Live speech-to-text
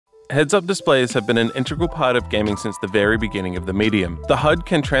Heads-up displays have been an integral part of gaming since the very beginning of the medium. The HUD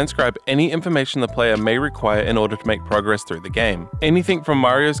can transcribe any information the player may require in order to make progress through the game. Anything from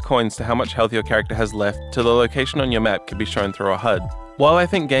Mario's coins to how much health your character has left to the location on your map can be shown through a HUD. While I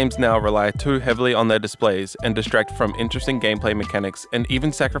think games now rely too heavily on their displays and distract from interesting gameplay mechanics and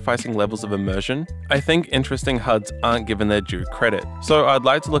even sacrificing levels of immersion, I think interesting HUDs aren't given their due credit. So I'd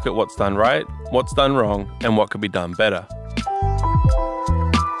like to look at what's done right, what's done wrong, and what could be done better.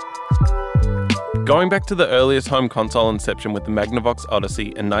 Going back to the earliest home console inception with the Magnavox Odyssey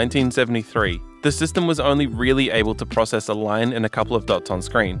in 1973, the system was only really able to process a line and a couple of dots on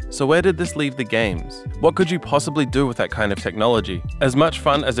screen. So where did this leave the games? What could you possibly do with that kind of technology? As much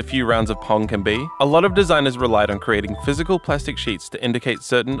fun as a few rounds of Pong can be, a lot of designers relied on creating physical plastic sheets to indicate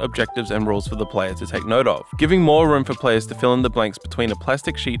certain objectives and rules for the player to take note of, giving more room for players to fill in the blanks between a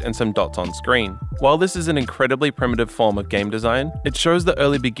plastic sheet and some dots on screen. While this is an incredibly primitive form of game design, it shows the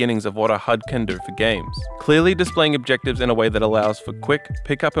early beginnings of what a HUD can do for games, clearly displaying objectives in a way that allows for quick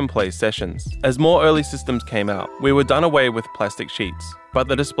pick-up-and-play sessions. As more early systems came out, we were done away with plastic sheets, but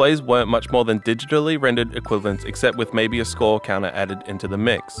the displays weren't much more than digitally rendered equivalents except with maybe a score counter added into the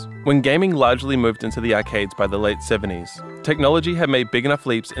mix. When gaming largely moved into the arcades by the late 70s, technology had made big enough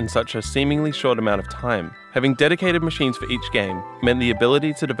leaps in such a seemingly short amount of time. Having dedicated machines for each game meant the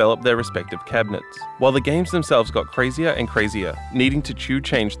ability to develop their respective cabinets, while the games themselves got crazier and crazier, needing to chew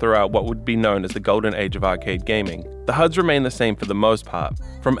change throughout what would be known as the golden age of arcade gaming. The HUDs remained the same for the most part.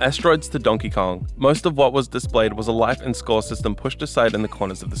 From Asteroids to Donkey Kong, most of what was displayed was a life and score system pushed aside in the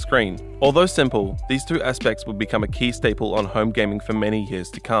corners of the screen. Although simple, these two aspects would become a key staple on home gaming for many years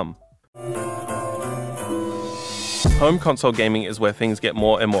to come. Home console gaming is where things get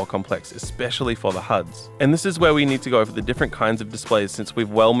more and more complex, especially for the HUDs. And this is where we need to go over the different kinds of displays since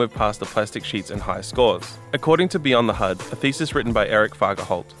we've well moved past the plastic sheets and high scores. According to Beyond the HUD, a thesis written by Eric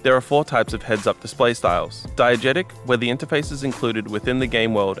Fagerholt, there are 4 types of heads-up display styles. Diegetic, where the interface is included within the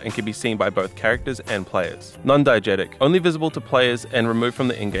game world and can be seen by both characters and players. Non-diegetic, only visible to players and removed from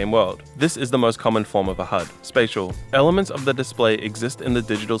the in-game world. This is the most common form of a HUD. Spatial, elements of the display exist in the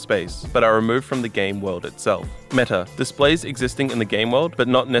digital space, but are removed from the game world itself. Meta, displays existing in the game world, but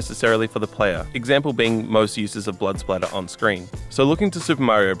not necessarily for the player, example being most uses of blood splatter on screen. So looking to Super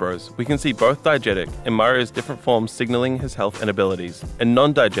Mario Bros, we can see both diegetic and Mario's different forms signaling his health and abilities, and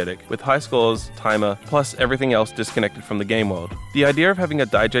non-diegetic with high scores, timer, plus everything else disconnected from the game world. The idea of having a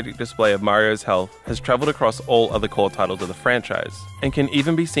diegetic display of Mario's health has traveled across all other core titles of the franchise, and can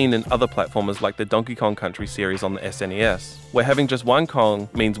even be seen in other platformers like the Donkey Kong Country series on the SNES, where having just one Kong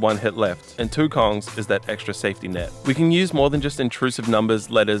means one hit left, and 2 Kongs is that extra safety net. We can use more than just intrusive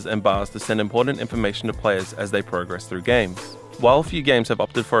numbers, letters, and bars to send important information to players as they progress through games. While few games have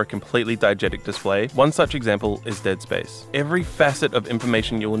opted for a completely diegetic display, one such example is Dead Space. Every facet of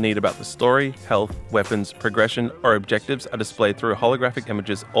information you will need about the story, health, weapons, progression, or objectives are displayed through holographic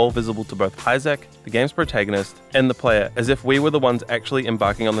images all visible to both Isaac, the game's protagonist, and the player, as if we were the ones actually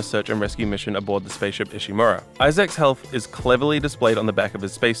embarking on the search and rescue mission aboard the spaceship Ishimura. Isaac's health is cleverly displayed on the back of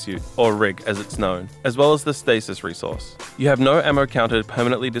his spacesuit, or rig as it's known, as well as the stasis resource. You have no ammo counter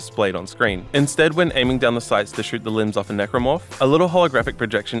permanently displayed on screen. Instead, when aiming down the sights to shoot the limbs off a necromorph, a little holographic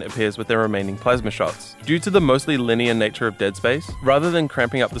projection appears with their remaining plasma shots. Due to the mostly linear nature of Dead Space, rather than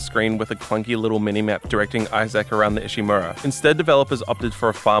cramping up the screen with a clunky little minimap directing Isaac around the Ishimura, instead developers opted for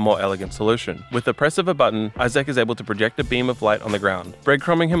a far more elegant solution. With the press of a button, Isaac is able to project a beam of light on the ground,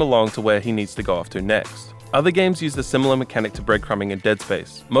 breadcrumbing him along to where he needs to go off to next. Other games used a similar mechanic to breadcrumbing in Dead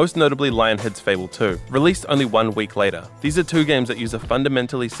Space, most notably Lionhead's Fable 2, released only 1 week later. These are 2 games that use a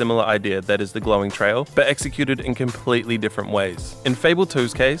fundamentally similar idea that is the glowing trail, but executed in completely different ways. In Fable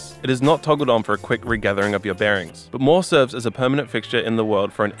 2's case, it is not toggled on for a quick regathering of your bearings, but more serves as a permanent fixture in the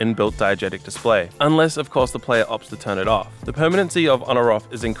world for an inbuilt diegetic display, unless of course the player opts to turn it off. The permanency of on or off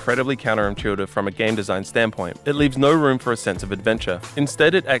is incredibly counterintuitive from a game design standpoint. It leaves no room for a sense of adventure.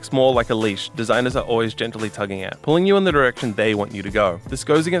 Instead, it acts more like a leash designers are always gently tugging at, pulling you in the direction they want you to go. This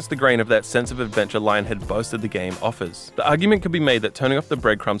goes against the grain of that sense of adventure Lionhead boasted the game offers. The argument could be made that turning off the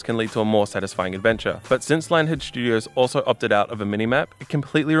breadcrumbs can lead to a more satisfying adventure, but since Lionhead Studios also opted out of a minimap, it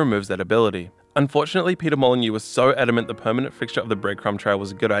completely removes that ability. Unfortunately, Peter Molyneux was so adamant the permanent fixture of the breadcrumb trail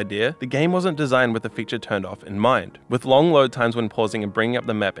was a good idea, the game wasn't designed with the feature turned off in mind. With long load times when pausing and bringing up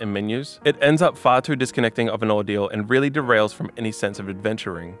the map in menus, it ends up far too disconnecting of an ordeal and really derails from any sense of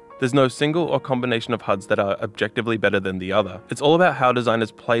adventuring. There's no single or combination of HUDs that are objectively better than the other. It's all about how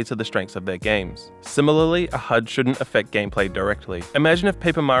designers play to the strengths of their games. Similarly, a HUD shouldn't affect gameplay directly. Imagine if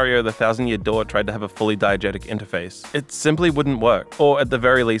Paper Mario: The Thousand Year Door tried to have a fully diegetic interface. It simply wouldn't work, or at the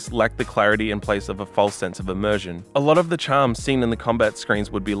very least lack the clarity in place of a false sense of immersion. A lot of the charm seen in the combat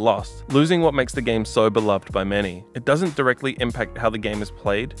screens would be lost, losing what makes the game so beloved by many. It doesn't directly impact how the game is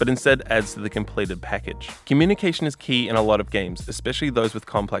played, but instead adds to the completed package. Communication is key in a lot of games, especially those with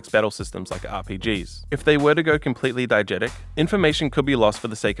complex battle systems like RPGs. If they were to go completely diegetic, information could be lost for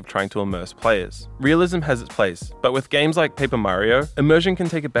the sake of trying to immerse players. Realism has its place, but with games like Paper Mario, immersion can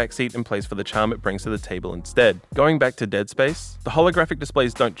take a backseat in place for the charm it brings to the table instead. Going back to Dead Space, the holographic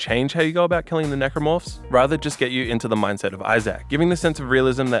displays don't change how you go about killing the necromorphs, rather just get you into the mindset of Isaac, giving the sense of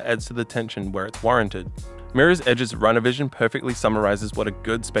realism that adds to the tension where it's warranted. Mirror's Edge's runner vision perfectly summarizes what a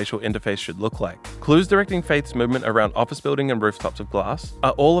good spatial interface should look like. Clues directing Faith's movement around office building and rooftops of glass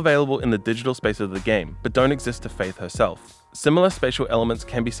are all available in the digital space of the game, but don't exist to Faith herself. Similar spatial elements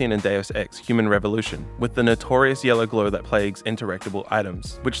can be seen in Deus Ex: Human Revolution, with the notorious yellow glow that plagues interactable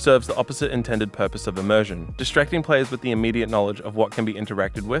items, which serves the opposite intended purpose of immersion, distracting players with the immediate knowledge of what can be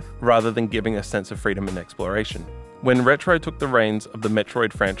interacted with, rather than giving a sense of freedom and exploration. When Retro took the reins of the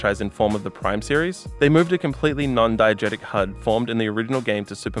Metroid franchise in form of the Prime series, they moved a completely non-diegetic HUD formed in the original game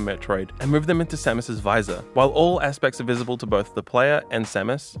to Super Metroid and moved them into Samus's visor, while all aspects are visible to both the player and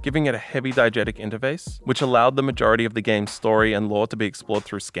Samus, giving it a heavy diegetic interface, which allowed the majority of the game's story and lore to be explored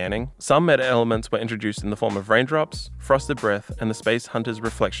through scanning. Some meta elements were introduced in the form of raindrops, frosted breath, and the Space Hunter's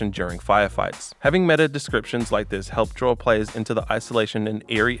reflection during firefights. Having meta descriptions like this helped draw players into the isolation and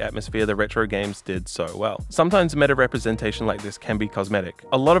eerie atmosphere the Retro games did so well. Sometimes meta representation like this can be cosmetic.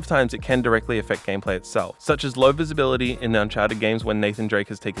 A lot of times it can directly affect gameplay itself, such as low visibility in Uncharted games when Nathan Drake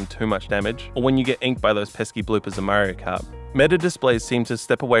has taken too much damage, or when you get inked by those pesky bloopers in Mario Kart. Meta displays seem to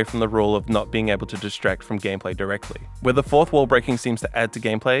step away from the rule of not being able to distract from gameplay directly, where the fourth wall breaking seems to add to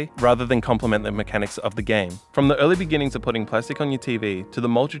gameplay rather than complement the mechanics of the game. From the early beginnings of putting plastic on your TV to the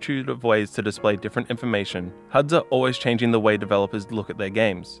multitude of ways to display different information, HUDs are always changing the way developers look at their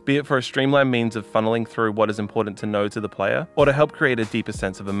games, be it for a streamlined means of funneling through what is important to know to the player, or to help create a deeper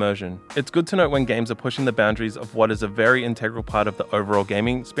sense of immersion. It's good to note when games are pushing the boundaries of what is a very integral part of the overall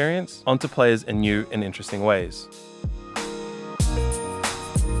gaming experience onto players in new and interesting ways.